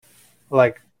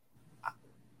like,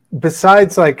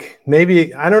 besides, like,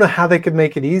 maybe I don't know how they could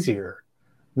make it easier.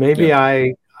 Maybe Yeah.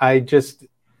 I just,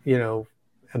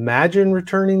 imagine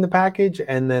returning the package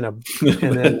and then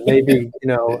maybe,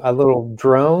 a little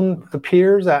drone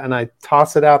appears and I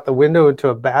toss it out the window into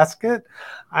a basket.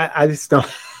 I just don't.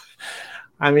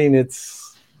 I mean,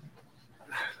 it's.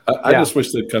 I just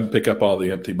wish they'd come pick up all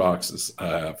the empty boxes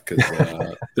because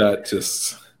that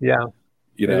just. Yeah.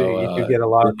 You could get a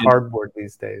lot of cardboard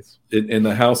these days. In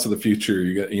the house of the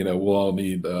future, we'll all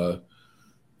need,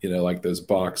 like those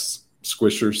box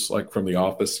squishers, like from The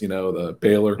Office, the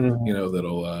baler,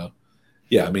 that'll,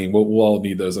 we'll all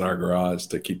need those in our garage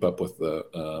to keep up with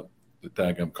the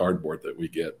daggum cardboard that we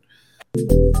get.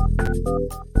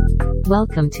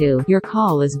 Welcome to Your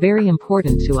Call is Very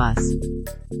Important to Us.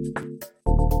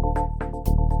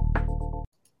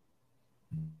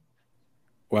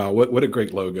 Wow, what a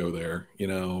great logo there.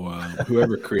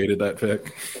 Whoever created that,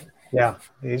 Vic. Yeah,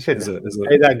 you should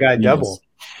pay that guy double.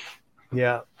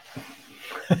 Yeah.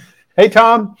 Hey,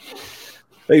 Tom.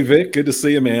 Hey, Vic. Good to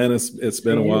see you, man. It's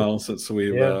been a while since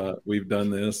we've done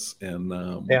this, and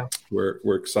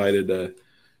we're excited to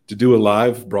do a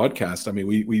live broadcast. I mean,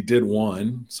 we did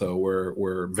one, so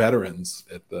we're veterans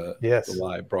at the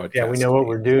live broadcast. Yeah, we know what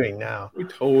we're doing now. We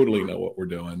totally know what we're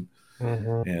doing.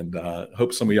 Mm-hmm. And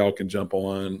hope some of y'all can jump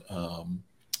on.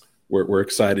 We're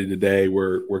excited today.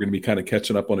 We're going to be kind of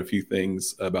catching up on a few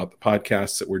things about the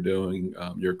podcasts that we're doing.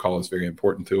 Your call is very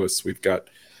important to us. We've got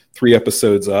 3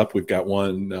 episodes up. We've got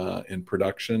one in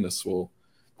production. This will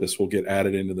get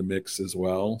added into the mix as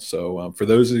well. So for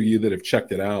those of you that have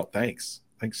checked it out, thanks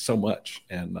so much.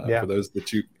 And for those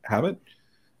that you haven't,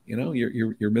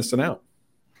 you're missing out.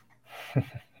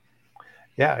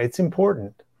 Yeah, it's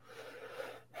important.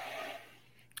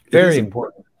 Very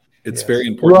important. It's very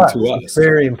important to us. It's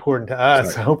very important to us.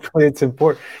 Exactly. Hopefully it's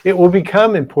important. It will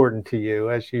become important to you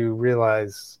as you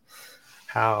realize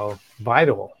how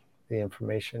vital the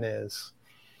information is.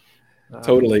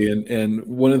 Totally. And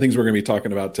one of the things we're going to be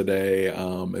talking about today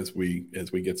as we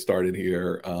get started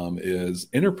here is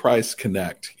Enterprise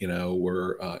Connect.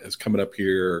 It's coming up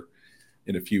here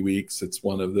in a few weeks. It's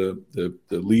one of the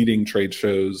leading trade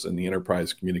shows in the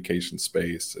enterprise communication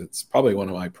space. It's probably one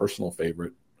of my personal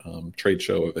favorite trade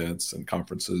show events and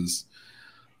conferences.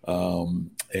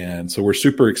 And so we're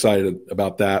super excited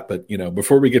about that. But,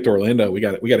 before we get to Orlando, we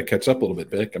got to catch up a little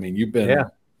bit, Vic. I mean, you've been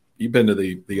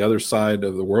to the other side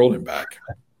of the world and back.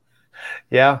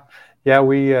 Yeah.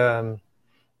 We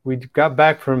got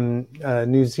back from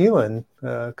New Zealand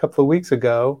a couple of weeks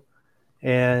ago,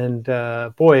 and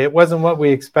boy, it wasn't what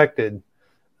we expected.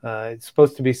 It's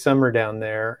supposed to be summer down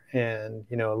there, and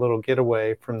a little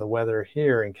getaway from the weather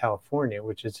here in California,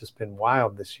 which has just been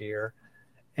wild this year.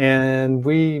 And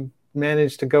we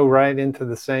managed to go right into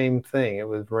the same thing. It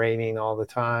was raining all the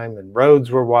time, and roads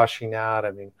were washing out.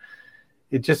 I mean,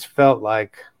 it just felt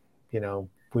like,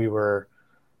 we were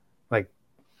like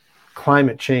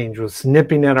climate change was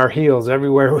nipping at our heels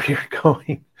everywhere we were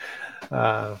going.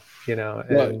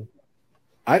 And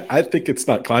I think it's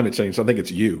not climate change. I think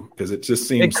it's you, because it just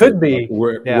seems it could be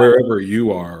wherever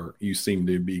you are, you seem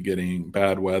to be getting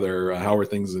bad weather. How are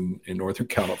things in Northern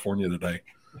California today?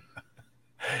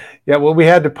 Yeah, well, we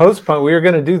had to postpone. We were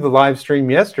going to do the live stream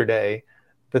yesterday,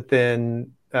 but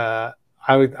then I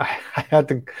had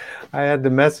to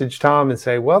message Tom and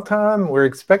say, well, Tom, we're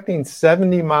expecting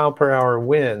 70 mile per hour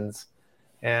winds.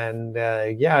 And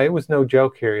it was no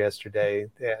joke here yesterday.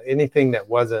 Anything that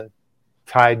wasn't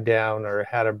tied down or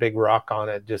had a big rock on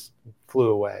it just flew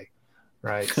away.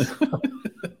 Right.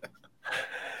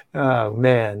 Oh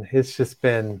man, it's just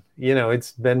been,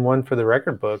 it's been one for the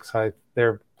record books.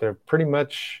 They're pretty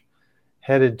much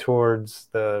headed towards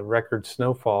the record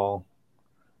snowfall,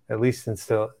 at least since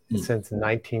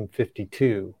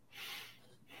 1952.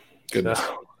 Goodness.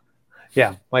 So,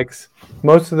 yeah, like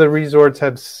most of the resorts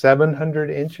have 700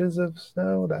 inches of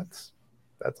snow. That's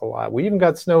a lot. We even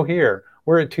got snow here.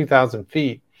 We're at 2,000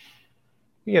 feet.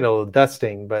 We get a little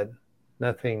dusting, but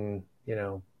nothing,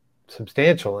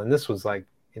 substantial. And this was like,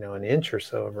 an inch or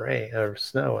so of rain or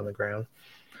snow on the ground.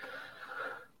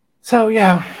 So,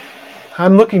 yeah,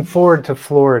 I'm looking forward to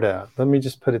Florida. Let me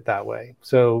just put it that way.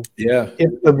 So,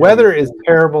 if the weather is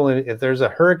terrible and if there's a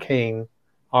hurricane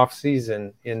off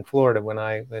season in Florida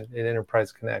in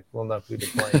Enterprise Connect, we'll know who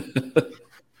to blame.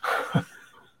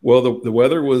 Well, the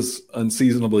weather was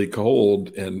unseasonably cold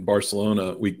in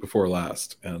Barcelona week before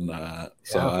last, and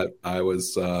so I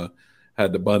was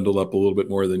had to bundle up a little bit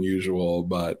more than usual.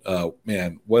 But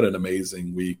man, what an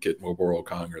amazing week at Mobile World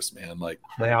Congress, man!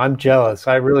 I'm jealous.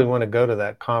 I really want to go to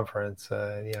that conference.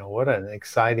 What an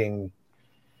exciting,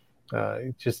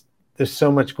 just there's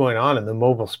so much going on in the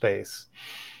mobile space.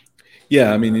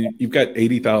 Yeah, I mean, you've got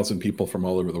 80,000 people from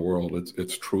all over the world.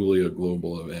 It's truly a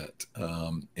global event,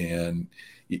 and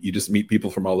you just meet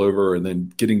people from all over, and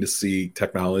then getting to see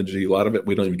technology. A lot of it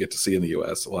we don't even get to see in the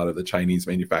U.S. A lot of the Chinese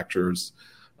manufacturers,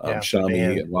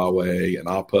 Xiaomi and Huawei and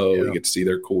Oppo, you get to see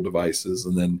their cool devices.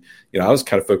 And then, I was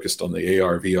kind of focused on the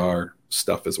AR, VR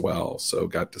stuff as well. So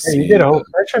got to see. You did a whole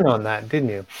session on that, didn't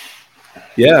you?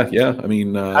 Yeah. I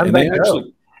mean, and they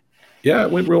actually,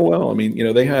 it went real well. I mean,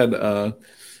 they had a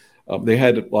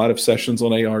lot of sessions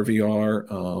on AR,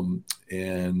 VR,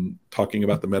 and talking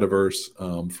about the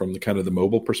metaverse from the kind of the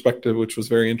mobile perspective, which was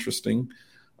very interesting.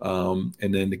 And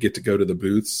then to get to go to the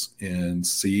booths and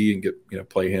see and get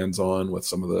play hands on with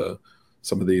some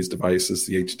of these devices,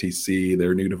 the HTC,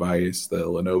 their new device, the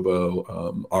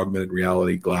Lenovo augmented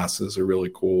reality glasses are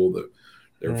really cool.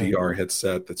 Their VR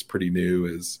headset that's pretty new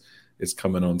is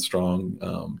coming on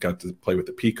strong. Got to play with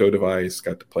the Pico device,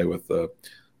 got to play with the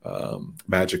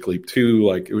Magic Leap 2.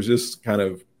 Like, it was just kind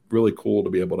of really cool to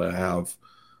be able to have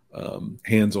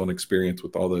hands-on experience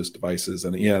with all those devices.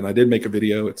 And I did make a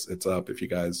video. It's up if you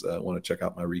guys want to check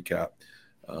out my recap.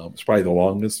 It's probably the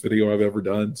longest video I've ever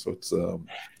done. So it's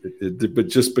but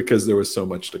just because there was so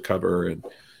much to cover, and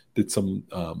did some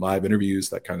live interviews,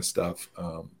 that kind of stuff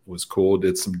was cool.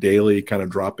 Did some daily kind of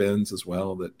drop-ins as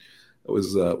well. That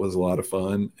was a lot of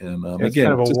fun. And again,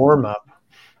 kind of a warm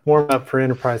up for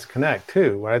Enterprise Connect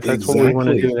too, right? That's exactly what we want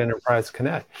to do at Enterprise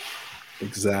Connect.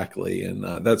 Exactly.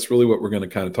 And that's really what we're going to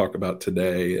kind of talk about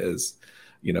today is,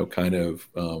 kind of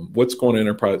what's going on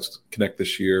Enterprise Connect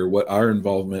this year, what our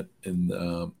involvement in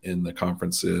the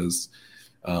conference is,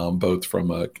 both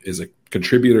from as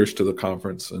contributors to the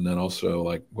conference, and then also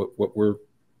like what we're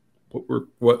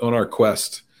on our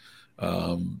quest.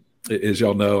 As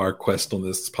y'all know, our quest on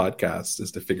this podcast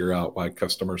is to figure out why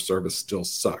customer service still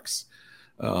sucks.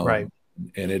 Right.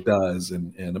 And it does,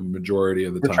 and a majority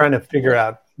of the time. We're trying to figure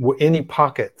out any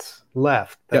pockets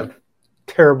left of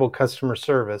terrible customer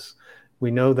service. We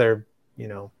know they're,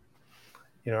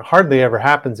 hardly ever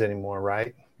happens anymore,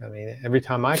 right? I mean, every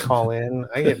time I call in,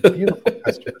 I get beautiful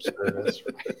customer service.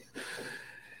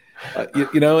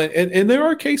 And there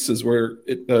are cases where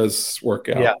it does work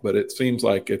out, but it seems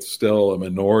like it's still a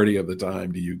minority of the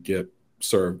time do you get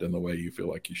served in the way you feel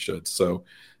like you should. So,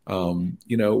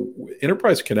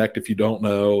 Enterprise Connect, if you don't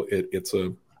know, it's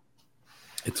a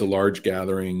large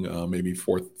gathering, maybe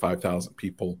 5,000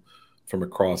 people from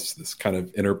across this kind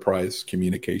of enterprise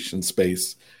communication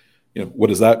space. What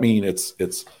does that mean? It's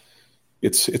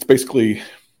basically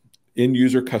end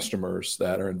user customers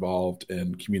that are involved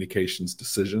in communications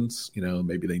decisions.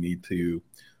 Maybe they need to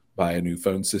buy a new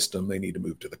phone system, they need to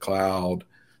move to the cloud,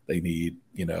 they need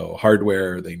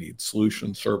hardware, they need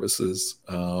solution services,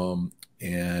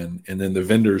 and then the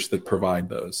vendors that provide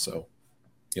those. So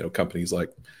companies like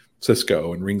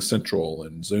Cisco and RingCentral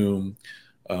and Zoom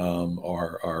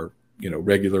are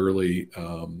regularly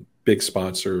big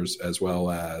sponsors, as well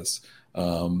as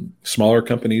smaller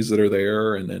companies that are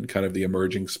there, and then kind of the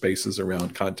emerging spaces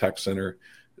around contact center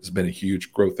has been a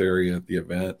huge growth area at the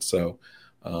event. So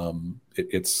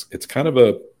it's kind of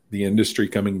the industry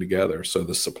coming together. So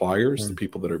the suppliers, the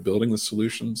people that are building the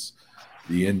solutions,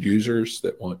 the end users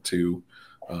that want to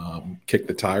kick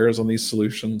the tires on these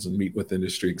solutions and meet with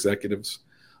industry executives,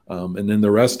 and then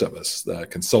the rest of us, the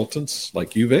consultants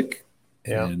like you, Vic,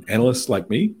 and analysts like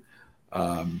me,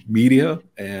 media,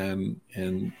 and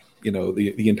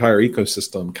the entire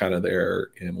ecosystem kind of there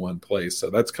in one place. So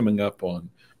that's coming up on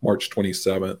March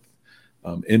 27th,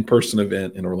 in-person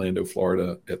event in Orlando,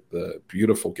 Florida, at the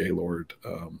beautiful Gaylord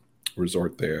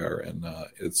Resort there, and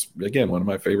it's again one of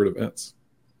my favorite events.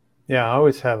 Yeah, I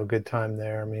always have a good time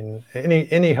there. I mean,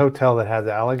 any hotel that has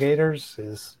alligators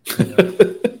is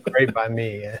great by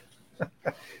me.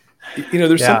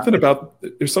 There's something about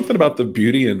the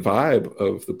beauty and vibe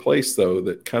of the place, though,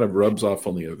 that kind of rubs off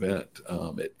on the event.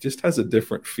 It just has a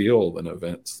different feel than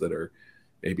events that are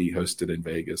maybe hosted in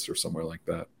Vegas or somewhere like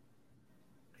that.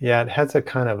 Yeah, it has a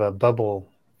kind of a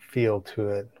bubble feel to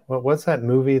it. What was that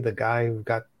movie? The guy who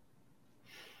got,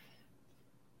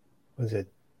 was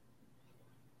it?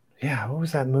 Yeah, what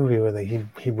was that movie where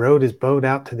he rowed his boat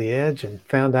out to the edge and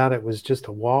found out it was just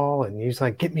a wall, and he's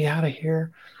like, "Get me out of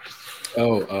here."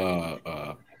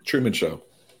 Truman Show.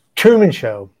 Truman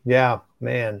Show. Yeah,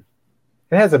 man.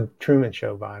 It has a Truman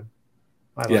Show vibe.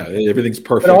 Everything's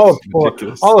perfect.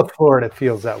 But all of Florida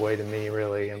feels that way to me,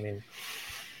 really. I mean,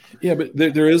 yeah, but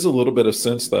there is a little bit of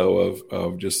sense, though,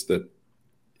 of just that,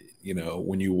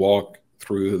 when you walk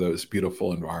through those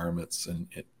beautiful environments, and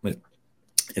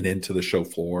and into the show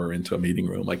floor, into a meeting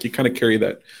room. Like, you kind of carry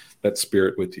that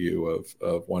spirit with you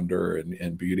of wonder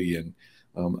and beauty. And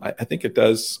I think it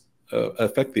does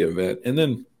affect the event. And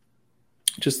then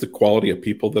just the quality of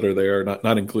people that are there,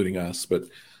 not including us, but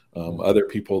other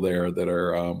people there that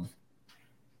are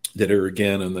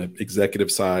again on the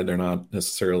executive side. They're not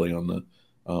necessarily on the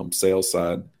sales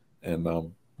side. And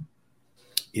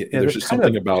there's just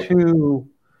something about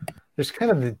there's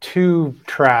kind of the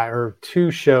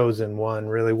two shows in one,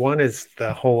 really. One is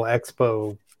the whole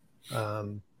expo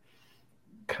kind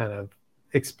of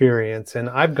experience, and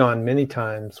I've gone many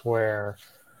times where,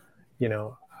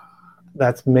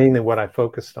 that's mainly what I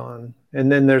focused on. And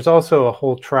then there's also a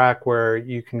whole track where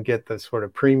you can get the sort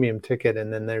of premium ticket,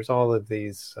 and then there's all of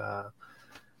these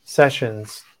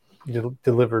sessions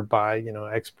delivered by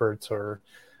experts or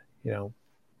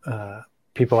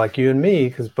people like you and me,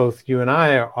 because both you and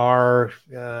I are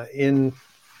in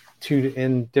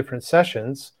different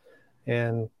sessions.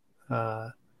 And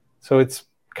so it's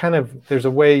kind of, there's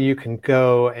a way you can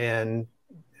go and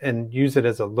use it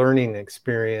as a learning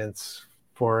experience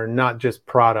for not just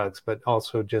products, but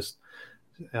also just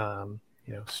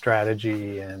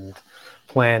strategy and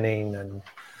planning and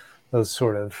those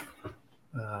sort of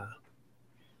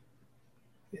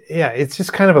it's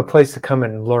just kind of a place to come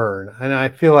and learn. And I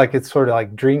feel like it's sort of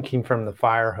like drinking from the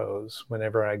fire hose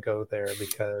whenever I go there,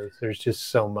 because there's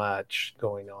just so much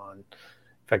going on. In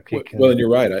fact, and you're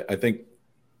right. I think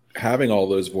having all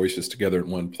those voices together in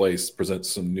one place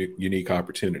presents some unique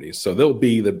opportunities. So there'll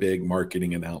be the big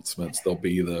marketing announcements. There'll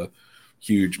be the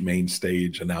huge main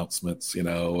stage announcements,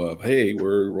 of, hey,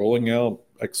 we're rolling out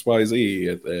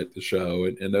XYZ at the show.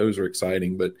 And those are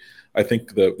exciting. But I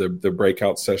think the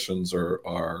breakout sessions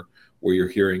are where you're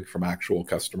hearing from actual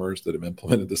customers that have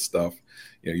implemented this stuff.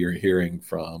 You're hearing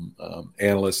from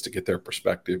analysts to get their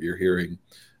perspective. You're hearing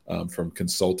from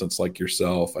consultants like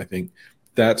yourself. I think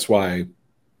that's why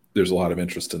there's a lot of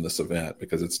interest in this event,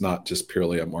 because it's not just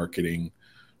purely a marketing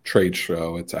trade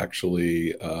show. It's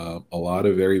actually a lot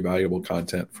of very valuable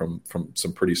content from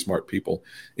some pretty smart people,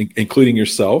 including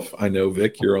yourself. I know,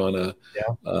 Vic, you're on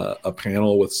a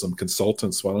panel with some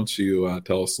consultants. Why don't you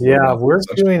tell us?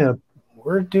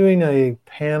 We're doing a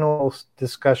panel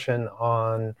discussion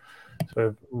on sort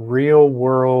of real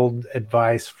world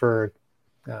advice for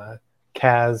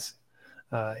CAS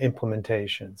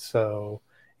implementation. So,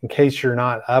 in case you're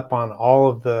not up on all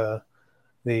of the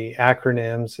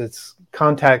acronyms, it's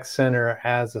Contact Center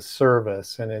as a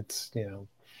Service, and it's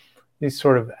these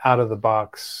sort of out of the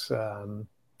box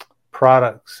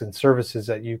products and services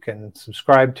that you can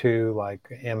subscribe to, like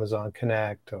Amazon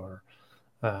Connect or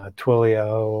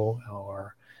Twilio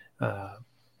or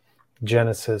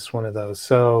Genesis, one of those.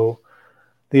 So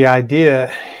the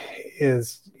idea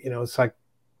is, it's like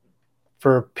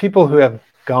for people who have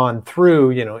gone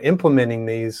through, implementing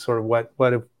these, sort of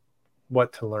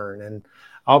what to learn. And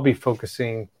I'll be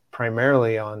focusing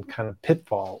primarily on kind of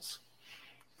pitfalls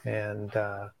and,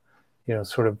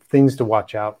 sort of things to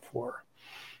watch out for.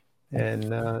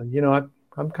 And,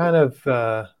 I'm kind of,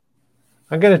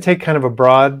 I'm going to take kind of a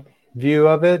broad view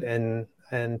of it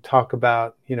and talk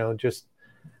about, just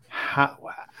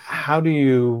how do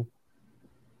you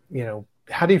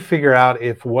figure out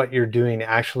if what you're doing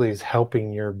actually is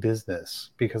helping your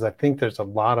business? Because I think there's a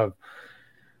lot of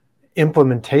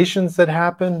implementations that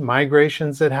happen,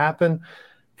 migrations that happen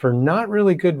for not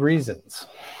really good reasons.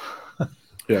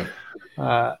 Yeah.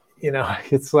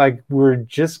 It's like we're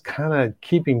just kind of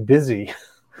keeping busy,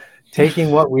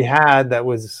 taking what we had that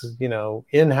was,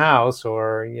 in-house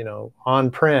or,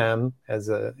 on-prem as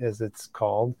it's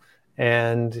called.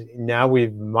 And now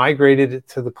we've migrated it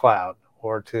to the cloud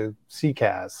or to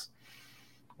CCaaS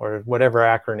or whatever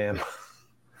acronym.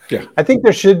 Yeah, I think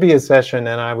there should be a session,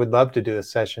 and I would love to do a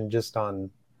session just on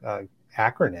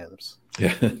acronyms.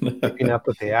 Yeah, keeping up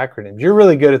with the acronyms. You're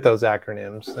really good at those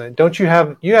acronyms, don't you?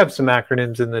 Have some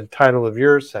acronyms in the title of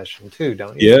your session too,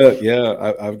 don't you?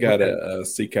 Yeah. I've got a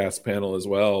CCaaS panel as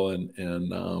well,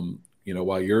 and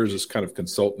while yours is kind of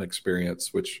consultant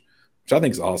experience, which I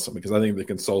think is awesome, because I think the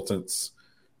consultants,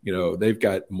 they've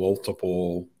got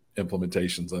multiple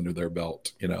implementations under their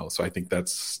belt, so I think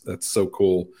that's so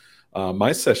cool.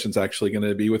 My session's actually going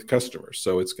to be with customers.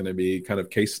 So it's going to be kind of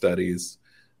case studies,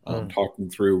 talking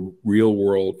through real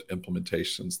world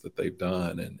implementations that they've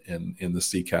done and in the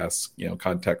CCaaS,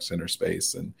 contact center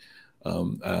space. And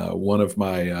one of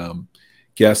my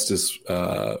guests is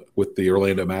with the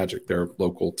Orlando Magic. They're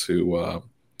local to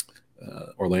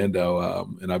Orlando.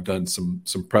 And I've done some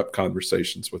prep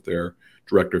conversations with their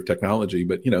director of technology,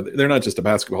 but they're not just a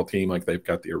basketball team. Like, they've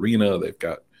got the arena, they've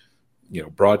got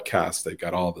broadcast, they've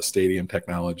got all the stadium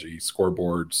technology,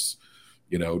 scoreboards,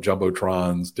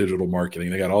 jumbotrons, digital marketing.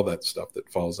 They got all that stuff that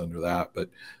falls under that. But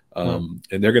and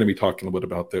they're going to be talking a little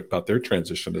bit about their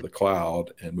transition to the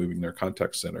cloud and moving their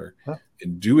contact center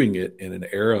and doing it in an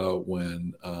era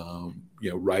when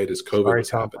right as COVID was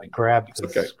happening. Grab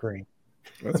the screen.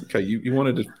 That's okay. You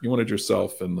wanted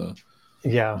yourself in the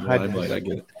limelight. I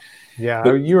get it. Yeah,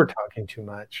 but you were talking too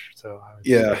much. So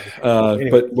anyway,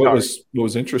 but what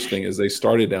was interesting is they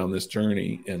started down this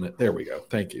journey, and there we go.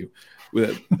 Thank you.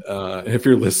 If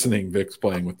you're listening, Vic's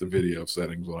playing with the video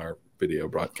settings on our video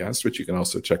broadcast, which you can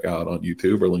also check out on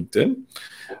YouTube or LinkedIn.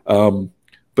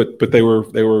 But they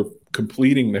were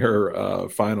completing their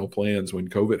final plans when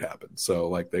COVID happened. So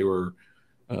like they were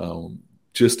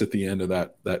just at the end of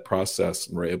that process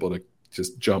and were able to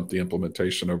just jump the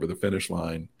implementation over the finish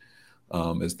line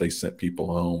as they sent people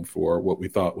home for what we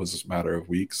thought was a matter of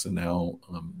weeks. And now,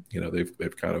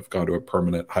 they've kind of gone to a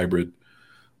permanent hybrid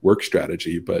work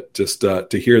strategy. But just to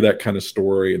hear that kind of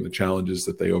story and the challenges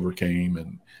that they overcame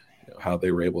and how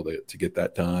they were able to get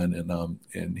that done.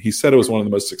 And he said it was one of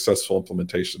the most successful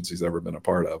implementations he's ever been a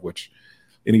part of, which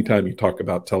anytime you talk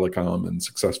about telecom and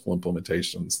successful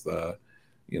implementations,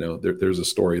 there's a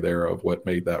story there of what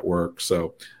made that work.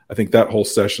 So I think that whole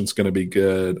session's going to be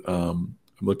good. I'm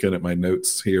looking at my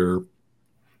notes here.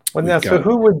 Well, now, so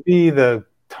who would be the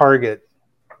target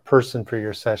person for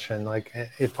your session? Like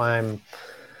if I'm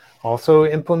also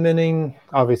implementing,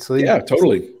 obviously. Yeah,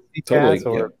 totally.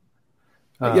 Or,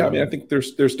 I mean, I think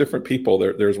there's different people.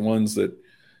 There's ones that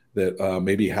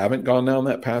maybe haven't gone down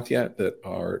that path yet, that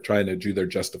are trying to do their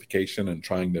justification and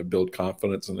trying to build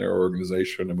confidence in their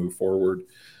organization and move forward.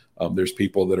 There's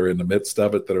people that are in the midst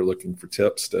of it that are looking for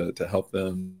tips to help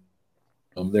them.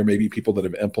 There may be people that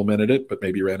have implemented it, but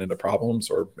maybe ran into problems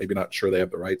or maybe not sure they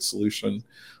have the right solution.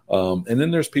 And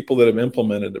then there's people that have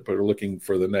implemented it, but are looking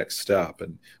for the next step.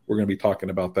 And we're going to be talking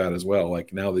about that as well.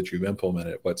 Like now that you've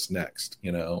implemented it, what's next,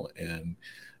 And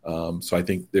so I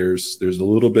think there's a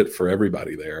little bit for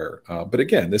everybody there. But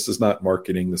again, this is not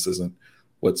marketing. This isn't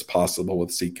what's possible with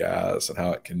CCaaS and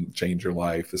how it can change your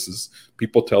life. This is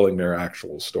people telling their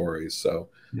actual stories. So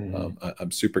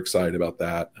I'm super excited about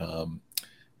that.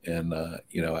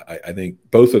 I think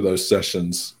both of those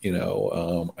sessions,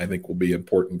 I think will be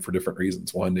important for different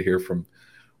reasons. One, to hear from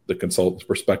the consultant's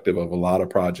perspective of a lot of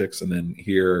projects, and then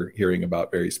hearing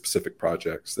about very specific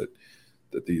projects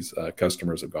that these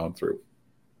customers have gone through.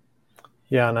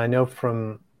 Yeah, and I know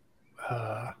from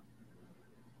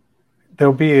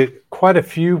there'll be quite a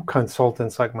few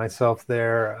consultants like myself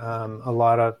there. A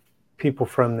lot of people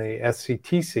from the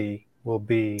SCTC will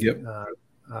be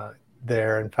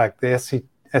there. In fact, the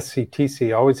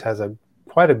SCTC always has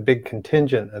quite a big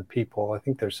contingent of people. I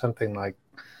think there's something like,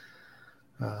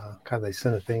 they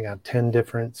send a thing out, 10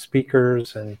 different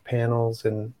speakers and panels,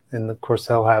 and of course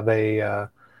they'll have a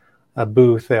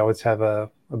booth. They always have a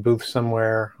booth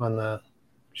somewhere on the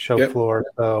show floor.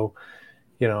 So,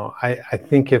 I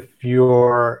think if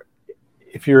you're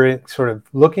sort of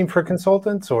looking for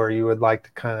consultants, or you would like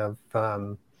to kind of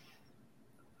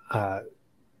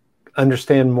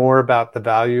understand more about the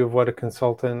value of what a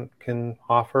consultant can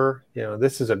offer,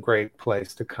 this is a great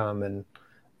place to come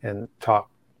and talk,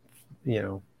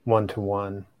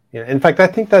 one-to-one. In fact, I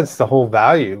think that's the whole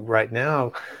value right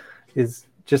now, is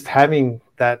just having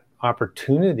that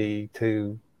opportunity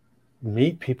to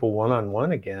meet people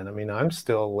one-on-one again. I mean, I'm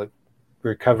still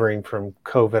recovering from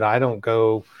COVID. I don't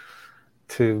go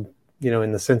to,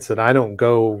 in the sense that I don't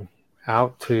go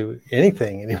out to any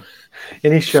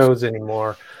shows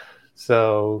anymore.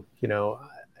 So,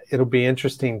 it'll be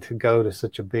interesting to go to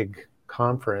such a big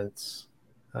conference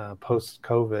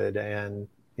post-COVID and,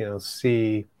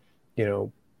 see,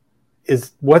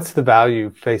 what's the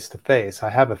value face-to-face. I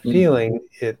have a feeling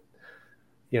if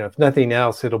nothing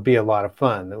else, it'll be a lot of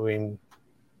fun. I mean,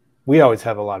 we always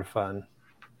have a lot of fun.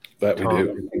 That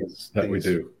we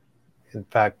do. In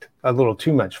fact, a little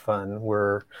too much fun.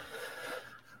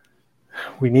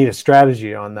 We need a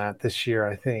strategy on that this year,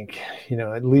 I think.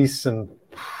 At least some,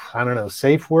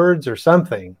 safe words or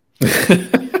something.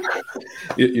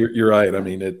 You're right. I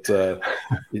mean,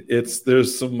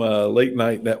 there's some late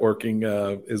night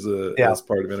networking as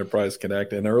part of Enterprise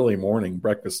Connect, and early morning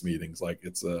breakfast meetings. Like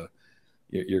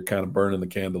you're kind of burning the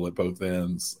candle at both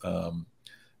ends.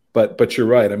 But you're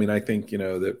right. I mean, I think,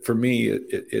 that for me,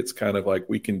 it's kind of like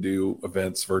we can do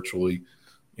events virtually.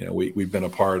 We've been a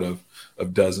part of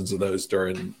dozens of those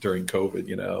during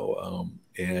COVID,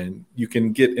 and you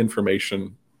can get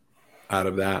information out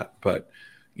of that, but,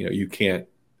 you can't,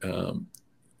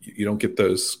 you don't get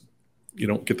those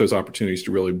opportunities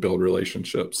to really build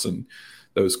relationships and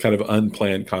those kind of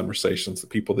unplanned conversations, the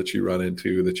people that you run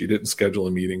into that you didn't schedule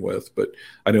a meeting with. But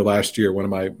I know last year, one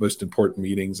of my most important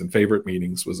meetings and favorite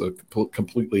meetings was a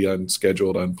completely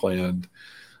unscheduled, unplanned,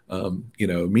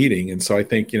 meeting. And so I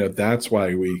think, that's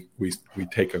why we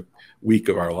take a week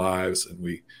of our lives, and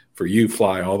we, for you,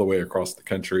 fly all the way across the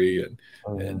country and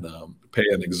pay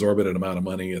an exorbitant amount of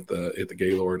money at the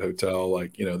Gaylord Hotel.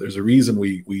 Like, there's a reason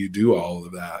we do all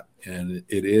of that. And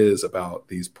it is about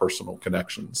these personal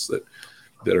connections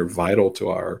that are vital to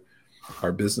our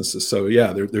businesses. So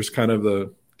yeah, there's kind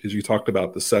of as you talked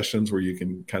about, the sessions where you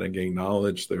can kind of gain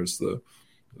knowledge. There's the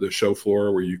show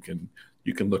floor where you can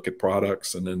look at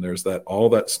products, and then there's all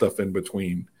that stuff in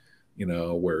between,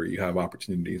 where you have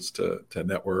opportunities to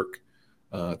network,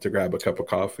 to grab a cup of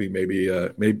coffee,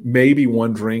 maybe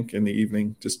one drink in the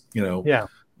evening, just, Yeah.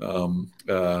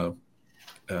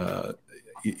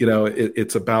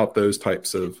 It's about those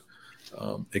types of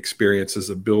experiences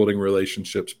of building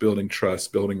relationships, building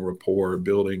trust, building rapport,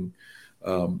 building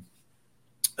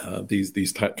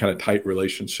these kind of tight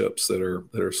relationships that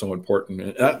are so important.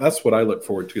 And that's what I look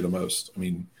forward to the most. I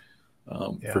mean,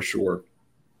 for sure.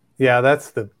 Yeah,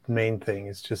 that's the main thing,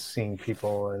 is just seeing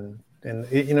people, and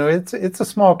it's a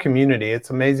small community. It's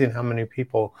amazing how many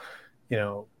people,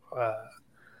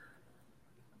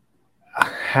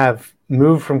 have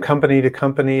moved from company to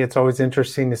company. It's always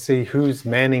interesting to see who's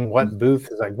manning what booth.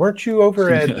 It's like, weren't you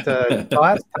over at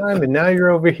last time, and now you're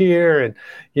over here? And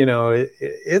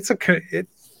it's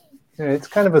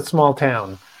kind of a small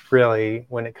town, really,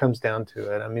 when it comes down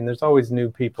to it. I mean, there's always new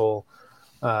people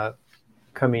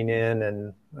coming in,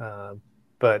 and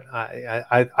but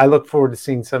I look forward to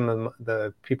seeing some of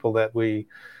the people that we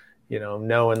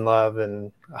know and love,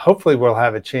 and hopefully we'll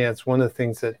have a chance. One of the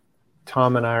things that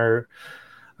Tom and I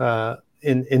are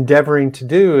endeavoring to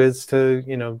do is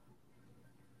to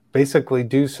basically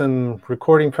do some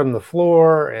recording from the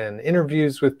floor and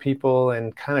interviews with people,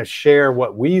 and kind of share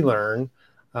what we learn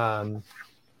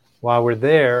while we're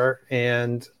there.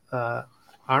 And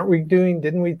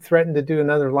didn't we threaten to do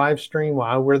another live stream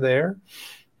while we're there?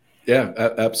 Yeah,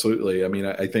 absolutely. I mean,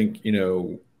 I think,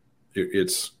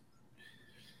 it's,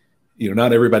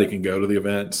 not everybody can go to the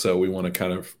event. So we want to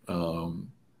kind of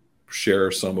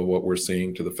share some of what we're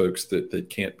seeing to the folks that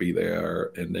can't be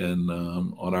there. And then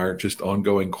on our just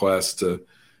ongoing quest to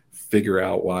figure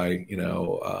out why,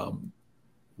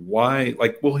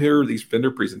 like, we'll hear these vendor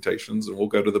presentations, and we'll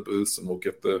go to the booths, and we'll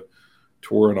get the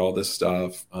tour and all this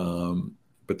stuff.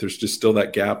 But there's just still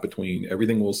that gap between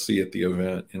everything we'll see at the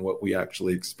event and what we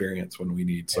actually experience when we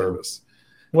need service.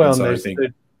 Well, so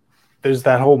there's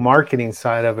that whole marketing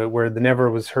side of it, where the never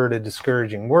was heard a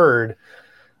discouraging word,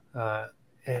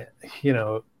 and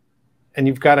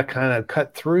you've got to kind of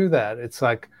cut through that. It's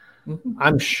like,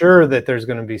 I'm sure that there's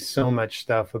going to be so much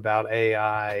stuff about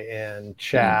AI and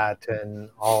chat and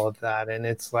all of that. And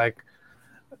it's like,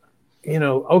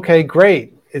 okay,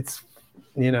 great. It's,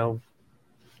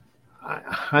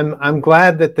 I'm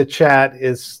glad that the chat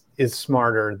is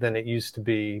smarter than it used to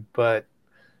be, but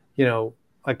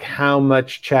like, how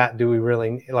much chat do we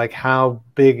really, like, how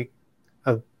big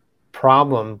a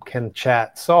problem can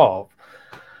chat solve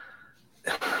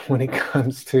when it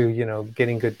comes to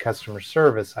getting good customer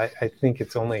service? I think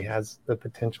it's only has the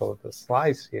potential of a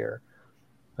slice here.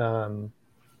 So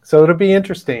it'll be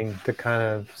interesting to kind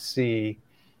of see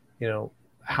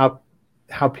how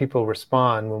people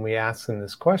respond when we ask them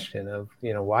this question of,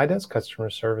 why does customer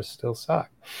service still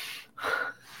suck?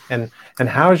 And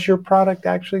how is your product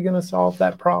actually going to solve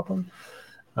that problem?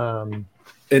 And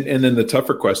then the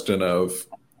tougher question of,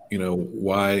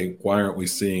 why aren't we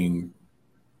seeing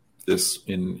this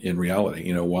in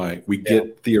reality? Why we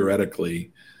get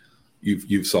theoretically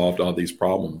you've solved all these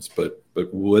problems, but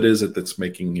what is it that's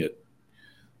making it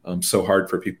so hard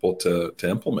for people to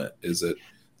implement? Is it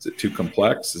too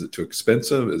complex? Is it too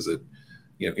expensive? Is it,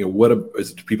 what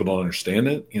is it? People don't understand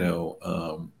it.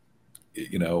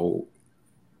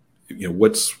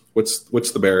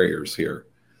 What's the barriers here?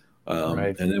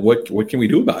 Right. And then what can we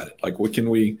do about it? Like, what can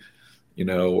we,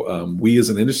 we as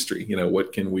an industry,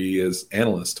 what can we as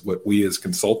analysts, what we as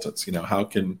consultants, how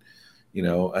can,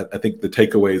 I think the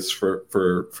takeaways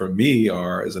for me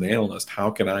are, as an analyst,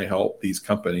 how can I help these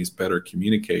companies better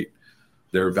communicate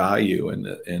their value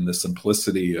and the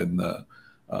simplicity and the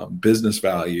business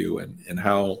value, and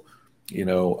how,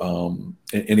 and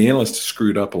the analysts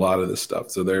screwed up a lot of this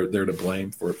stuff. So they're to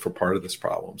blame for part of this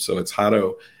problem. So it's how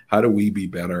do we be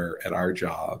better at our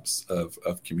jobs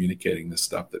of communicating this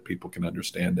stuff that people can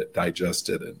understand it, digest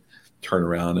it, and turn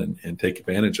around and take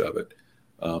advantage of it.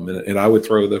 And I would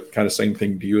throw the kind of same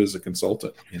thing to you as a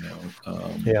consultant,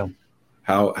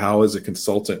 How as a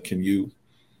consultant can you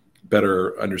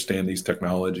better understand these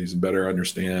technologies and better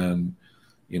understand,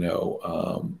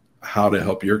 how to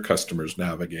help your customers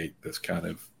navigate this kind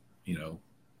of,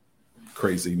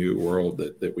 crazy new world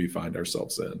that we find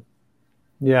ourselves in.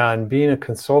 Yeah, and being a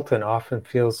consultant often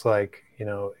feels like,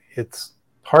 it's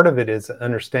part of it is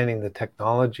understanding the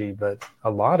technology, but a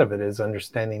lot of it is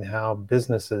understanding how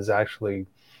businesses actually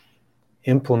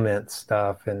implement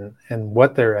stuff and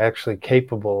what they're actually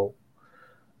capable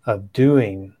of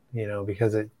doing,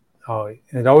 because it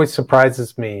always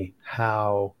surprises me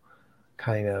how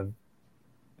kind of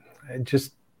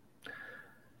just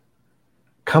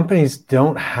companies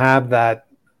don't have that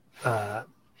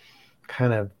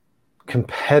kind of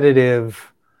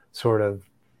competitive sort of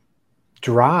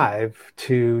drive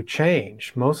to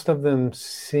change. Most of them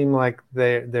seem like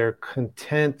they're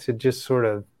content to just sort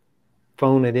of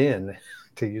phone it in,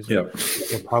 to use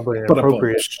probably an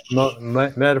appropriate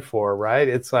metaphor, right?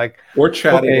 It's like, or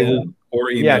chat it in, or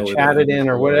email chat it in,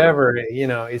 or whatever.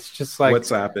 It's just like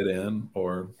WhatsApp it in,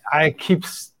 or I keep,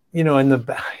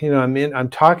 I'm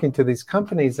talking to these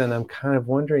companies, and I'm kind of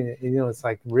wondering, it's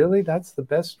like, really, that's the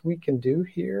best we can do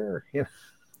here,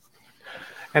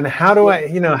 And how do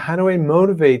I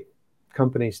motivate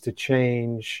companies to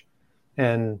change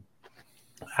and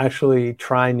actually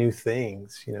try new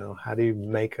things? How do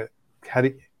you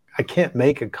I can't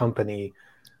make a company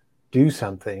do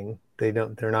something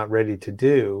they're not ready to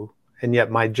do. And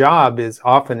yet my job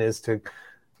often is to,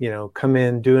 come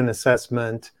in, do an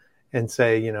assessment and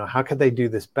say, how could they do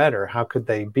this better? How could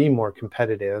they be more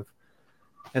competitive?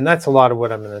 And that's a lot of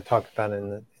what I'm going to talk about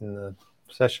in the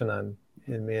session I'm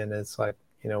in. And it's like,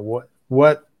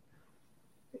 what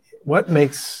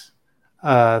makes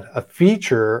a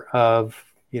feature of,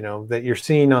 that you're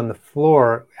seeing on the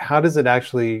floor, how does it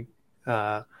actually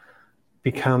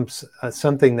becomes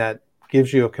something that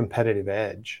gives you a competitive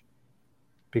edge?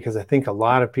 Because I think a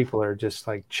lot of people are just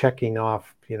like checking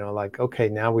off, like, okay,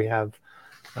 now we have,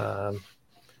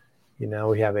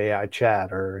 we have AI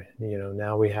chat, or,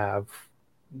 now we have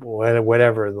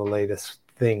whatever the latest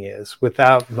thing is,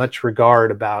 without much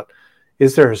regard about,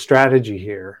 is there a strategy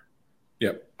here?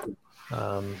 Yep.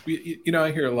 I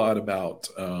hear a lot about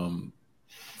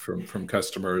from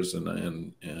customers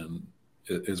and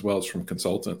as well as from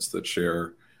consultants that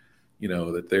share,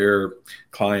 that their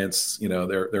clients,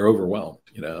 they're overwhelmed,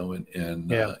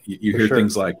 and you hear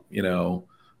things like,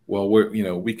 well,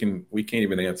 we can't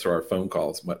even answer our phone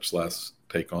calls, much less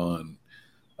take on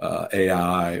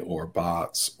AI or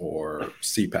bots or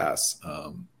CPaaS,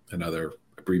 another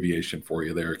abbreviation for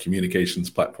you there, communications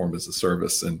platform as a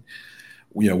service. And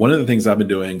one of the things I've been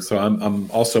doing, so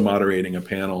I'm also moderating a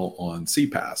panel on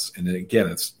CPaaS, and again,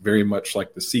 it's very much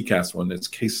like the CCaaS one. It's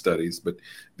case studies, but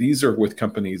these are with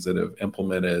companies that have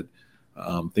implemented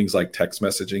things like text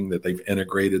messaging, that they've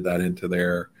integrated that into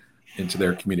their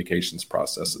communications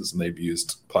processes, and they've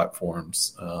used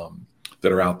platforms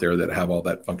that are out there that have all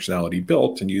that functionality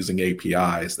built, and using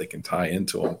APIs they can tie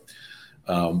into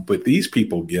them. But these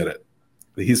people get it.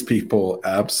 These people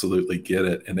absolutely get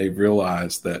it, and they've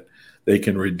realized that they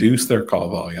can reduce their call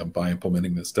volume by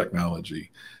implementing this technology.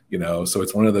 So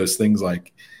it's one of those things,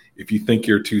 like, if you think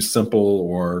you're too simple,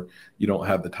 or you don't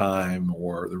have the time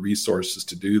or the resources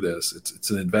to do this, it's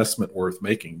an investment worth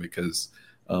making, because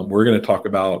we're going to talk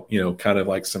about, kind of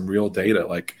like some real data.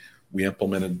 Like, we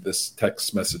implemented this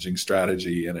text messaging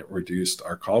strategy, and it reduced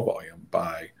our call volume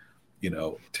by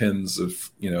tens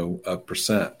of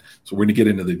percent. So we're going to get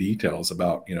into the details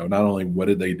about, not only what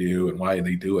did they do and why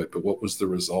they do it, but what was the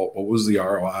result, what was the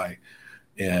ROI,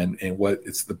 and what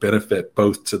it's the benefit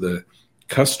both to the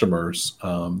customers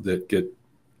that get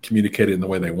communicated in the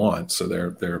way they want. So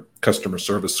their customer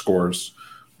service scores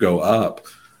go up,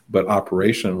 but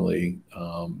operationally,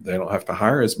 they don't have to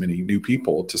hire as many new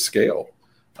people to scale,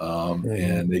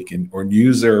 and they can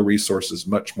use their resources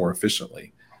much more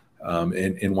efficiently.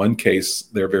 In one case,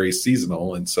 they're very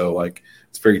seasonal, and so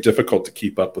it's very difficult to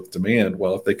keep up with demand.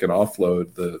 Well, if they can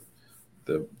offload the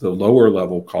lower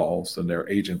level calls, then their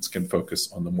agents can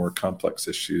focus on the more complex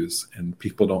issues, and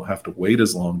people don't have to wait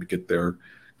as long to get their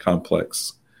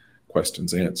complex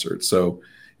questions answered. So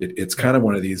it's kind of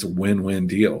one of these win-win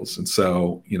deals. And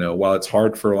so, while it's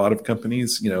hard for a lot of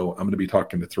companies, I'm going to be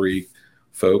talking to 3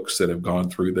 folks that have gone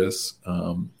through this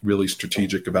really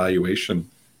strategic evaluation.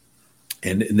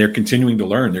 And they're continuing to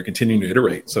learn. They're continuing to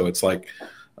iterate. So it's like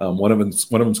one of them's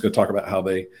going to talk about how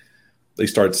they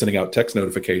started sending out text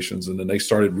notifications, and then they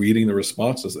started reading the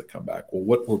responses that come back. Well,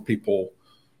 what were people,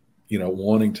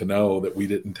 wanting to know that we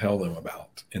didn't tell them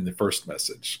about in the first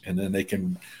message? And then they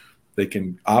can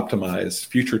optimize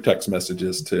future text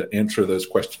messages to answer those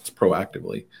questions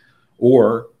proactively.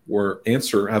 or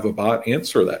have a bot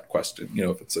answer that question,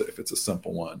 if it's a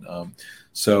simple one.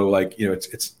 So like,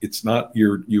 it's not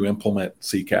you implement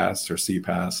CCaaS or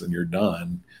CPaaS and you're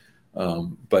done.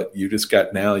 But you've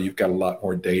got a lot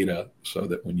more data, so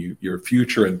that when your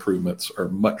future improvements are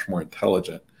much more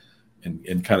intelligent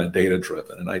and kind of data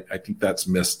driven. And I think that's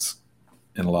missed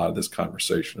in a lot of this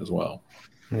conversation as well.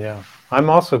 Yeah. I'm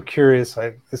also curious,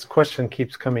 this question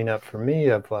keeps coming up for me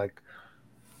of like,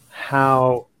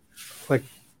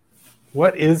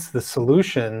 what is the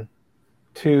solution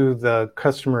to the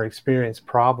customer experience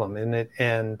problem in it?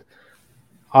 And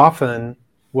often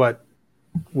what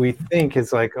we think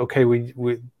is like, okay, we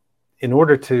in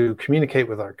order to communicate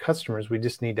with our customers, we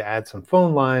just need to add some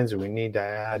phone lines, or we need to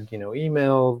add,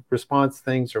 email response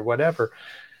things or whatever.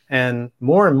 And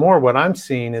more, what I'm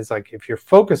seeing is like, if you're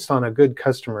focused on a good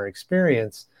customer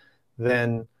experience,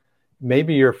 then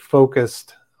maybe you're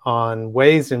focused on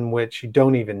ways in which you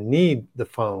don't even need the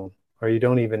phone, or you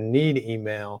don't even need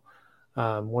email.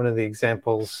 One of the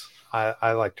examples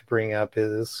I like to bring up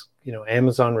is,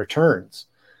 Amazon returns.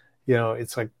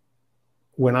 It's like,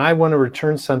 when I want to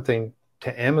return something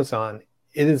to Amazon,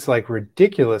 it is like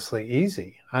ridiculously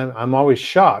easy. I'm always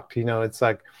shocked. It's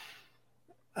like,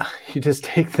 you just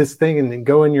take this thing and then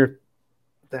go in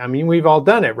we've all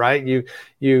done it, right?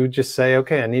 You just say,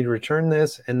 okay, I need to return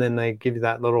this. And then they give you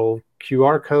that little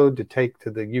QR code to take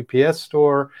to the UPS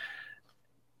store.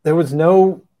 There was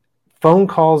no phone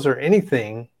calls or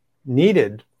anything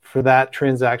needed for that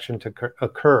transaction to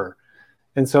occur.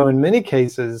 And so in many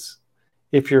cases,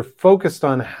 if you're focused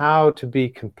on how to be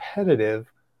competitive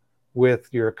with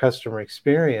your customer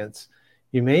experience,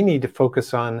 you may need to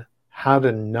focus on how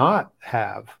to not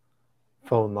have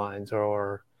phone lines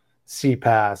or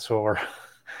CPaaS or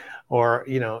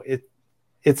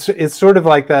it's sort of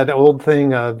like that old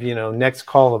thing of, next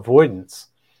call avoidance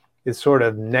is sort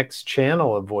of next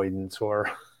channel avoidance,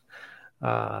 or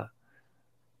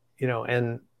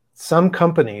and some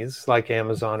companies like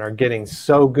Amazon are getting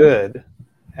so good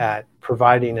at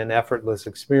providing an effortless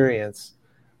experience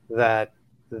that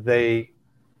they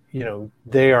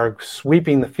are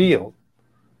sweeping the field.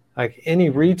 Like, any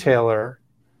retailer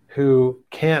who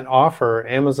can't offer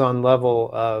Amazon level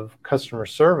of customer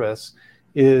service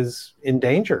is in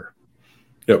danger.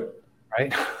 Yep.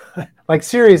 Right? Like,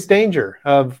 serious danger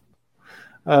of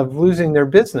losing their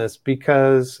business,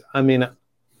 because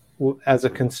as a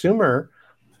consumer,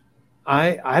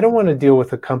 I don't want to deal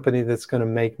with a company that's going to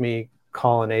make me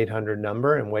call an 800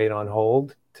 number and wait on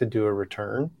hold to do a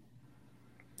return.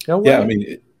 No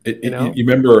way. Yeah, you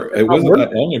remember, it wasn't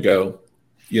that long ago,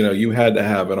 you had to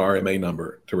have an RMA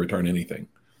number to return anything.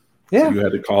 Yeah. So you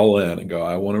had to call in and go,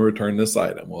 I want to return this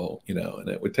item. Well, and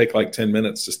it would take like 10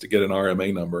 minutes just to get an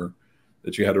RMA number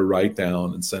that you had to write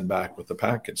down and send back with the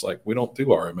package. Like, we don't do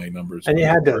RMA numbers. And you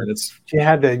had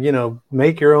to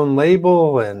make your own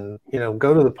label and,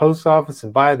 go to the post office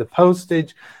and buy the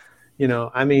postage.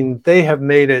 They have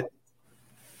made it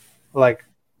like,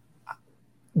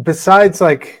 besides,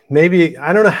 like, maybe,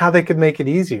 I don't know how they could make it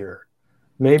easier.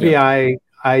 Maybe yeah.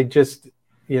 I just,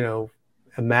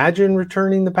 imagine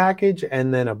returning the package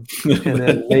and then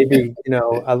maybe,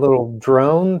 a little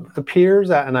drone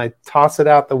appears and I toss it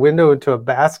out the window into a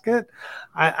basket.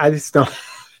 I just don't,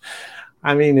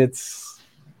 it's.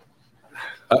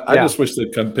 I just wish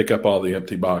they'd come pick up all the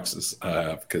empty boxes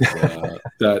because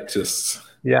that just.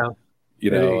 Yeah. You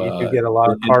could get a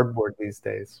lot of cardboard these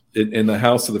days. In the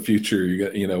house of the future,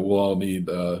 we'll all need,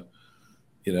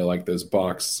 like those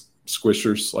box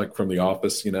squishers, like from The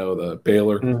Office, the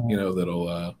baler, mm-hmm.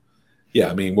 That'll,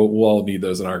 we'll all need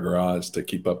those in our garage to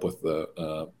keep up with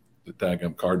the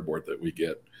daggum cardboard that we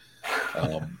get.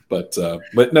 But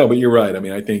you're right.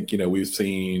 I think, we've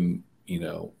seen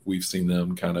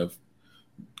them kind of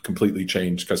completely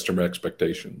change customer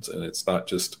expectations, and it's not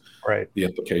just the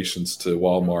implications to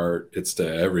Walmart, it's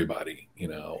to everybody,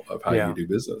 of how you do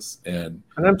business. And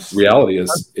reality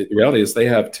is they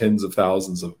have tens of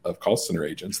thousands of call center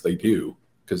agents. They do,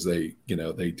 because they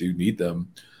do need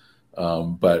them.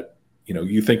 But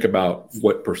you think about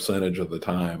what percentage of the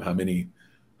time, how many,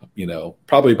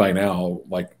 probably by now,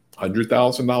 like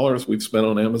 $100,000 we've spent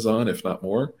on Amazon, if not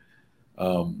more.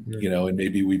 And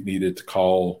maybe we've needed to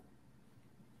call,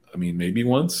 maybe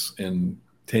once in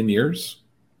 10 years,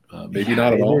 maybe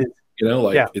not at all.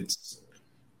 It's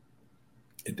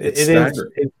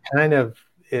staggering. It's kind of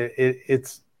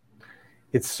it's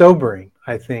sobering,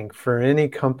 I think, for any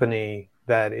company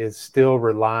that is still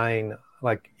relying.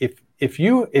 Like, if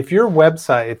your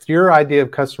website, if your idea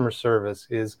of customer service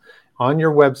is on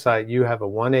your website, you have a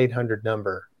 1-800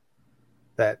 number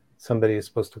that somebody is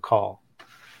supposed to call.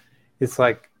 It's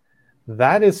like,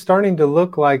 that is starting to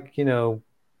look like,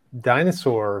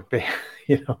 dinosaur,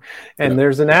 and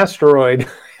there's an asteroid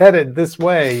headed this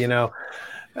way,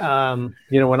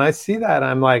 when I see that,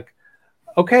 I'm like,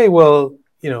 okay, well,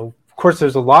 of course,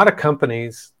 there's a lot of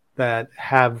companies that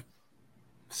have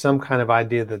some kind of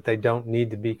idea that they don't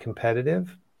need to be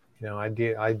competitive. I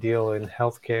deal in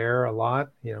healthcare a lot.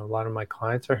 A lot of my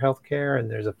clients are healthcare, and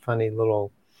there's a funny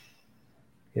little,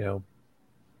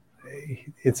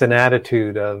 it's an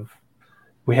attitude of,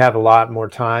 we have a lot more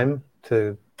time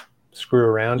to screw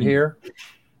around here,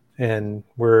 and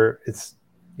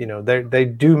they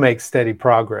do make steady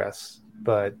progress,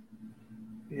 but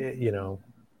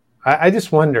I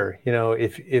just wonder,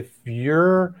 if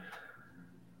you're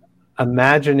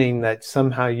imagining that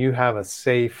somehow you have a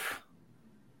safe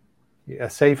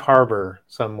harbor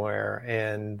somewhere,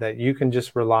 and that you can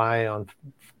just rely on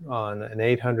an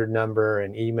 800 number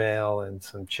and email and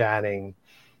some chatting,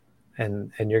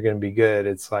 and you're going to be good.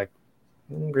 It's like,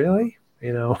 really,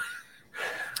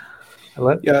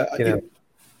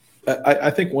 I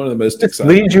think one of the most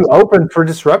exciting leaves you open for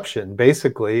disruption,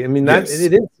 basically. I mean, that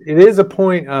it is a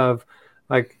point of,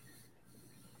 like,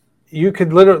 you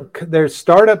could there's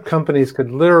startup companies could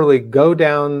literally go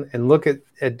down and look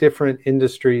at different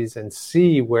industries and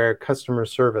see where customer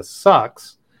service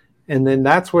sucks. And then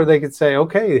that's where they could say,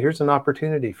 okay, here's an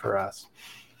opportunity for us.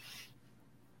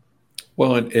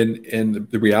 Well, and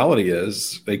the reality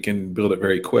is they can build it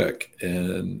very quick.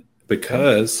 And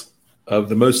because of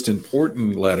the most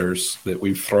important letters that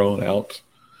we've thrown out,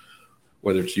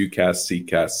 whether it's UCaaS,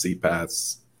 CCaaS,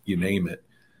 CPaaS, you name it,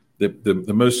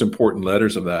 the most important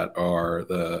letters of that are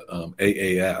the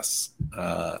AAS,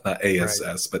 not ASS,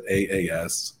 right, but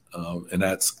AAS, and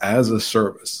that's as a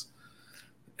service.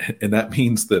 And that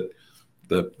means that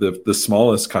the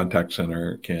smallest contact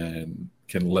center can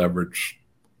leverage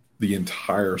the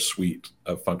entire suite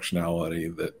of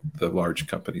functionality that the large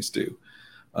companies do.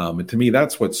 And to me,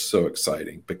 that's what's so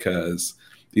exciting, because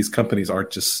these companies aren't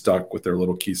just stuck with their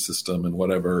little key system and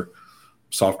whatever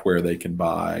software they can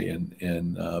buy. And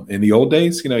in the old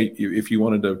days, if you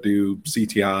wanted to do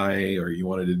CTI or you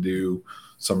wanted to do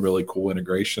some really cool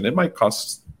integration, it might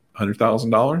cost $100,000,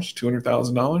 $200,000,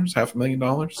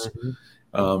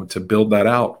 $500,000 to build that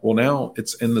out. Well, now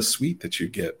it's in the suite that you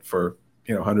get for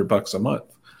 $100 a month.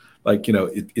 Like,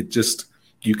 it just,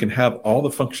 you can have all the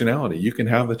functionality. You can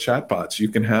have the chatbots. You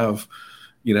can have,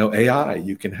 AI.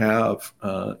 You can have,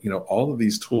 all of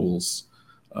these tools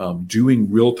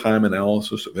doing real-time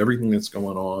analysis of everything that's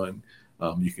going on.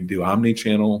 You can do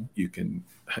omni-channel. You can,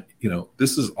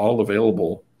 this is all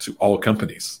available to all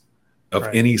companies of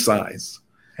any size.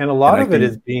 And a lot of it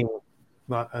is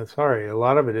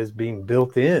being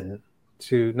built in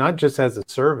to, not just as a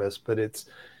service, but it's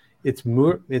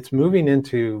moving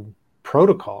into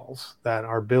protocols that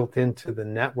are built into the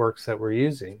networks that we're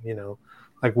using.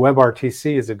 Like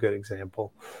WebRTC is a good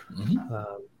example.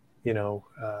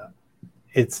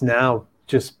 It's now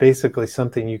just basically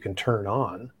something you can turn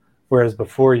on, whereas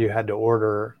before you had to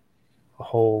order a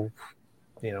whole,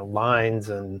 lines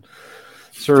and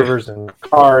servers and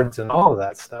cards and all of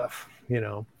that stuff.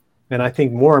 And I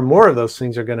think more and more of those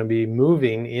things are going to be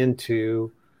moving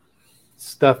into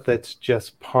stuff that's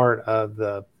just part of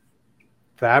the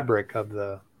fabric of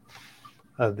the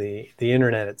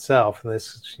internet itself. And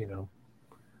this,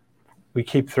 we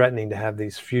keep threatening to have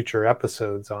these future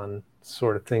episodes on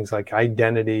sort of things like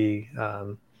identity,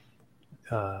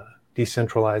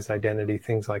 decentralized identity,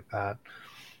 things like that.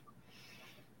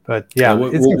 But yeah,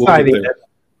 it's exciting.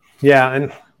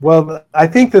 And well, I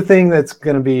think the thing that's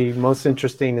going to be most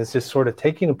interesting is just sort of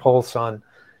taking a pulse on,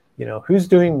 who's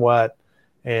doing what,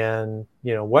 and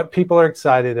what people are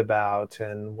excited about,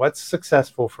 and what's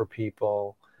successful for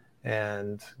people,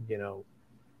 and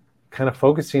kind of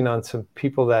focusing on some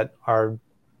people that are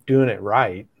doing it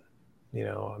right.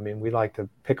 I mean, we like to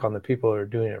pick on the people who are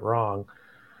doing it wrong,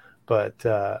 but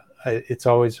it's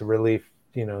always a relief,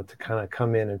 to kind of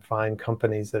come in and find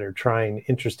companies that are trying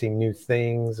interesting new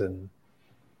things. And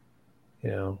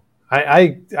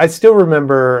I still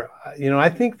remember, I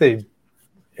think they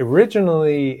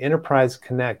originally Enterprise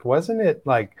Connect, wasn't it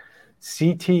like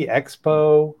CT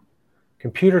Expo,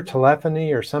 computer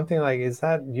telephony or something like? Is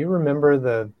that, you remember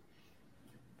the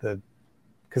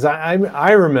because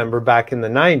I remember back in the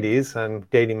 90s, I'm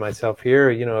dating myself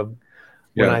here,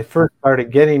 when I first started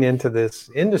getting into this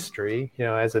industry,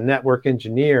 as a network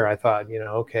engineer, I thought,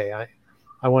 okay,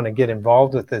 I want to get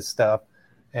involved with this stuff.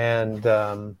 And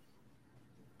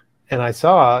I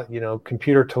saw,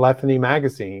 Computer Telephony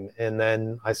Magazine, and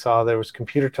then I saw there was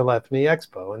Computer Telephony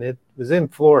Expo, and it was in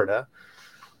Florida.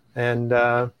 And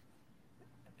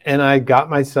I got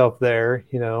myself there,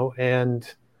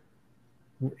 and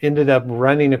ended up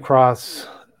running across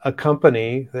a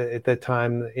company at that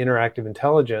time, Interactive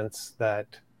Intelligence,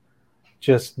 that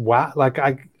just wow, like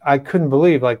I couldn't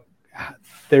believe, like,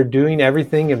 they're doing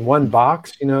everything in one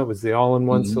box. It was the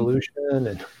all-in-one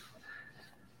solution,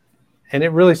 and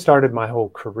it really started my whole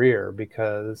career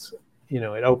because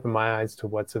it opened my eyes to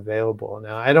what's available.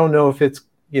 Now I don't know if it's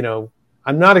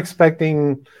I'm not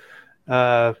expecting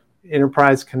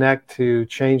Enterprise Connect to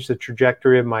change the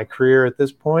trajectory of my career at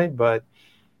this point, but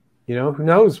who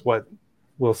knows what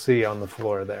we'll see on the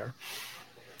floor there.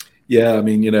 Yeah, I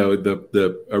mean,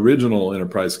 the original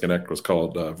Enterprise Connect was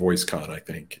called VoiceCon, I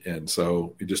think, and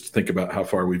so you just think about how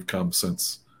far we've come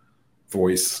since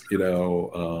voice.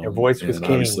 Voice was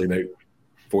king. Obviously,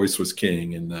 voice was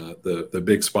king, and the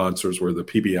big sponsors were the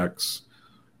PBX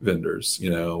vendors,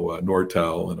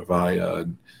 Nortel and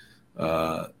Avaya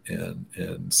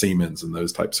and Siemens and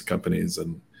those types of companies,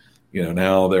 and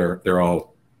now they're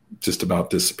all just about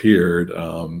disappeared.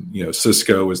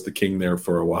 Cisco was the king there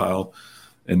for a while.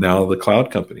 And now the cloud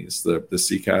companies, the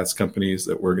CCaaS companies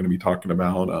that we're going to be talking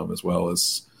about, as well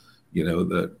as,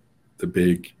 the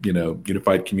big,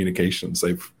 Unified Communications,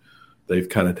 they've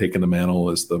kind of taken the mantle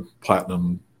as the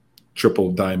platinum,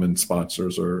 triple diamond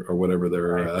sponsors or whatever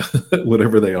they're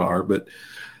whatever they are. But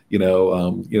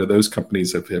those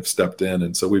companies have stepped in,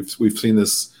 and so we've seen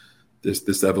this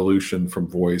evolution from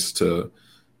voice to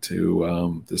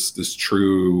this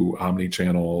true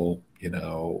omni-channel,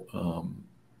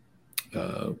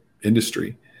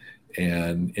 industry,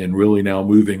 and really now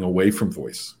moving away from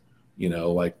voice.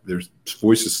 Like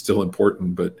voice is still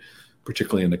important, but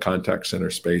particularly in the contact center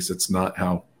space, it's not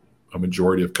how a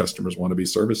majority of customers want to be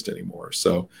serviced anymore.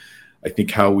 So I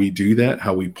think how we do that,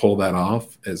 how we pull that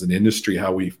off as an industry,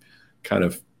 how we kind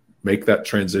of make that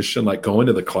transition, like going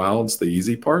to the cloud's the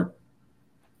easy part,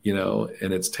 and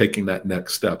it's taking that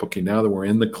next step. Okay, now that we're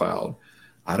in the cloud,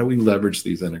 how do we leverage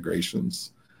these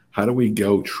integrations? How do we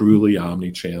go truly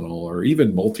omni-channel or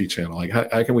even multi-channel? Like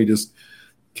how can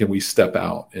we step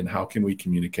out, and how can we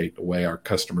communicate the way our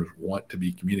customers want to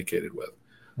be communicated with?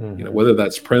 Mm-hmm. Whether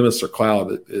that's premise or cloud,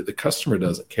 the customer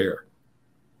doesn't care.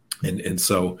 And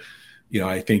so,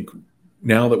 I think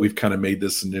now that we've kind of made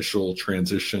this initial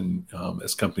transition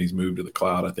as companies move to the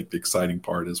cloud, I think the exciting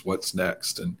part is what's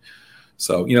next. And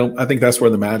so, I think that's where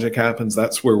the magic happens.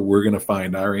 That's where we're going to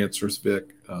find our answers,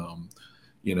 Vic.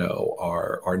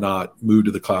 Are not move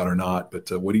to the cloud or not, but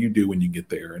what do you do when you get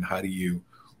there, and how do you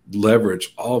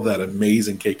leverage all of that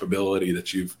amazing capability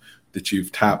that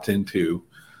you've tapped into?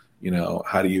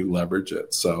 How do you leverage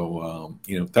it? So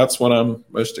that's what I'm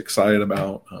most excited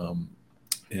about,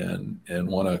 and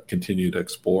want to continue to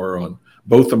explore on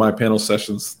both of my panel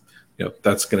sessions.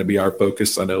 That's going to be our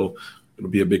focus. I know it'll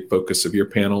be a big focus of your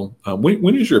panel.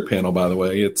 When is your panel, by the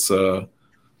way? It's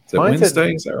is that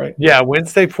Wednesday? Is that right? Yeah,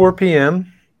 Wednesday, 4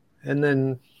 p.m. And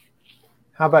then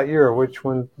how about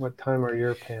what time are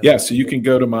your panels? Yeah, so you can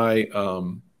go to my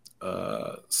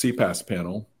CPaaS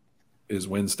panel is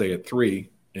Wednesday at 3,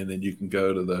 and then you can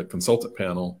go to the consultant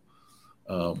panel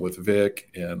with Vic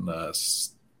and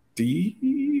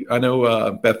Steve. I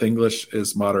know Beth English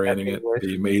is moderating it,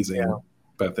 the amazing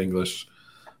Beth English.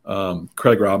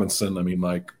 Craig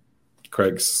Robinson,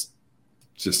 Craig's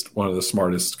just one of the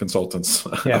smartest consultants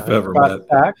I've ever met.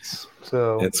 Sachs,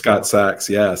 and Scott Sachs,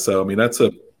 yeah. So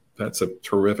that's a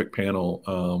terrific panel,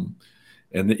 so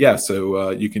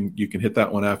you can hit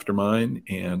that one after mine.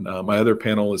 And my other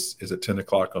panel is at 10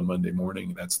 o'clock on Monday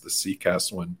morning. That's the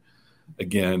CCaaS one.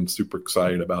 Again, super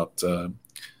excited about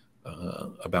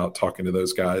talking to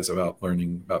those guys, about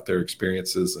learning about their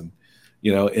experiences, and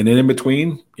and in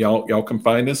between, y'all can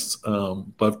find us.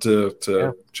 Love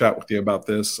to chat with you about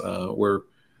this.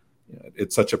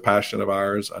 It's such a passion of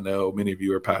ours. I know many of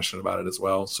you are passionate about it as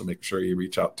well. So make sure you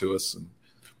reach out to us and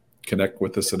connect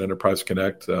with us at Enterprise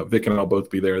Connect. Vic and I'll both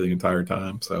be there the entire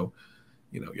time. So,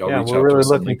 y'all reach out to us. We're really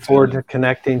looking forward to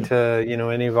connecting to,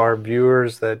 any of our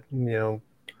viewers that,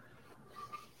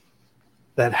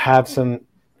 that have some,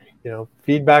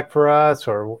 feedback for us,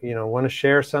 or, want to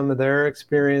share some of their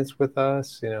experience with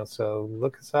us, so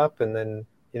look us up, and then,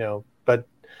 but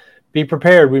be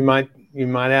prepared. You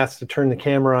might ask to turn the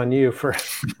camera on you for,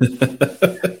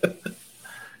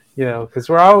 because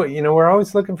we're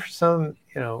always looking for some,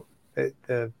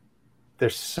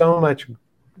 there's so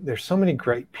many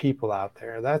great people out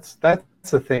there. That's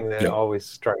the thing that always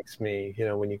strikes me,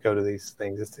 when you go to these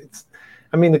things. It's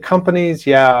the companies,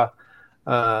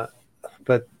 but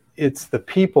it's the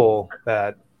people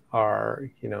that are,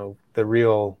 the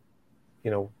real,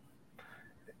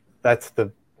 that's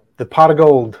the pot of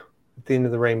gold at the end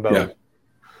of the rainbow.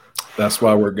 That's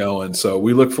why we're going. So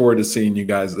we look forward to seeing you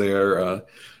guys there.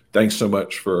 Thanks so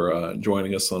much for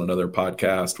joining us on another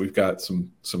podcast. We've got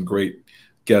some great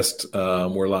guests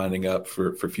we're lining up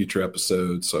for future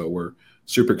episodes. So we're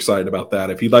super excited about that.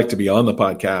 If you'd like to be on the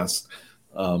podcast,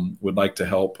 would like to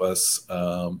help us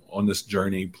on this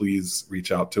journey, please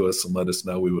reach out to us and let us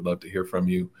know. We would love to hear from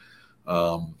you.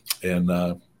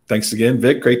 And thanks again,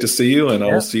 Vic. Great to see you. And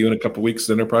I'll see you in a couple of weeks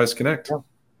at Enterprise Connect.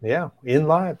 Yeah,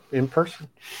 in person.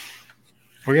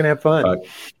 We're going to have fun.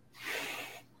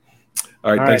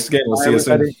 All right. Thanks again. We'll see you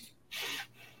soon.